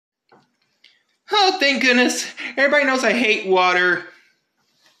Oh, thank goodness. Everybody knows I hate water.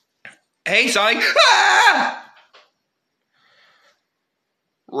 Hey, Sonic. Ah!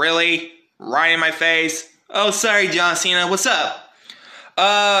 Really? Right in my face? Oh, sorry, John Cena. What's up?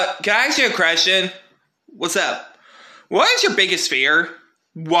 Can I ask you a question? What's up? What is your biggest fear?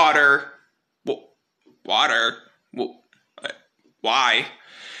 Water. Water? Why?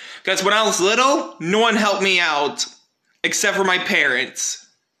 Because when I was little, no one helped me out. Except for my parents.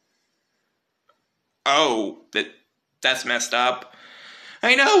 Oh, that's messed up.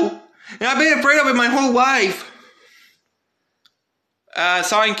 I know. And I've been afraid of it my whole life.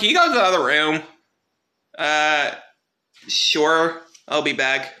 Sonic, can you go to the other room? Sure. I'll be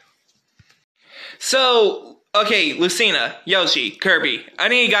back. So, okay, Lucina, Yoshi, Kirby. I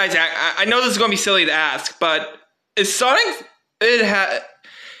need you guys. I know this is gonna be silly to ask, but is Sonic?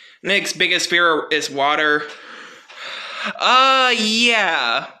 Nick's biggest fear is water.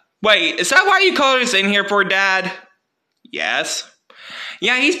 Yeah. Wait, is that why you called us in here for, Dad? Yes.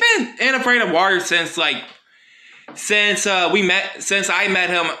 Yeah, he's been afraid of water since I met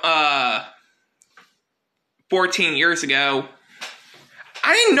him 14 years ago.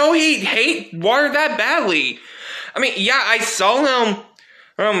 I didn't know he'd hate water that badly. I mean, yeah, I saw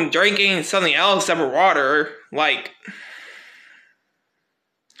him drinking something else except for water, like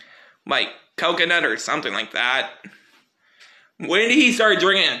coconut or something like that. When did he start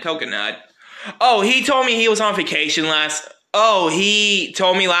drinking a coconut? Oh, he told me he was on vacation he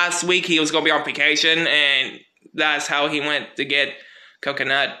told me last week he was going to be on vacation, and that's how he went to get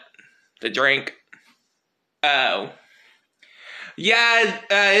coconut to drink. Oh. Yeah,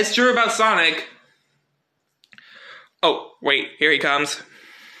 it's true about Sonic. Oh, wait, here he comes.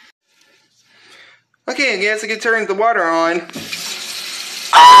 Okay, I guess I can turn the water on.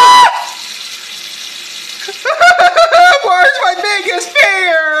 Ah! Water's my biggest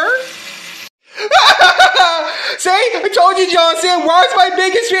fear! See? I told you, Johnson, water's my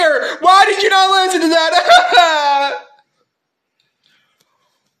biggest fear! Why did you not listen to that?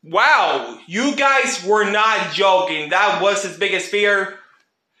 Wow, you guys were not joking. That was his biggest fear?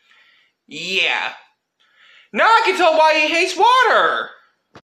 Yeah. Now I can tell why he hates water.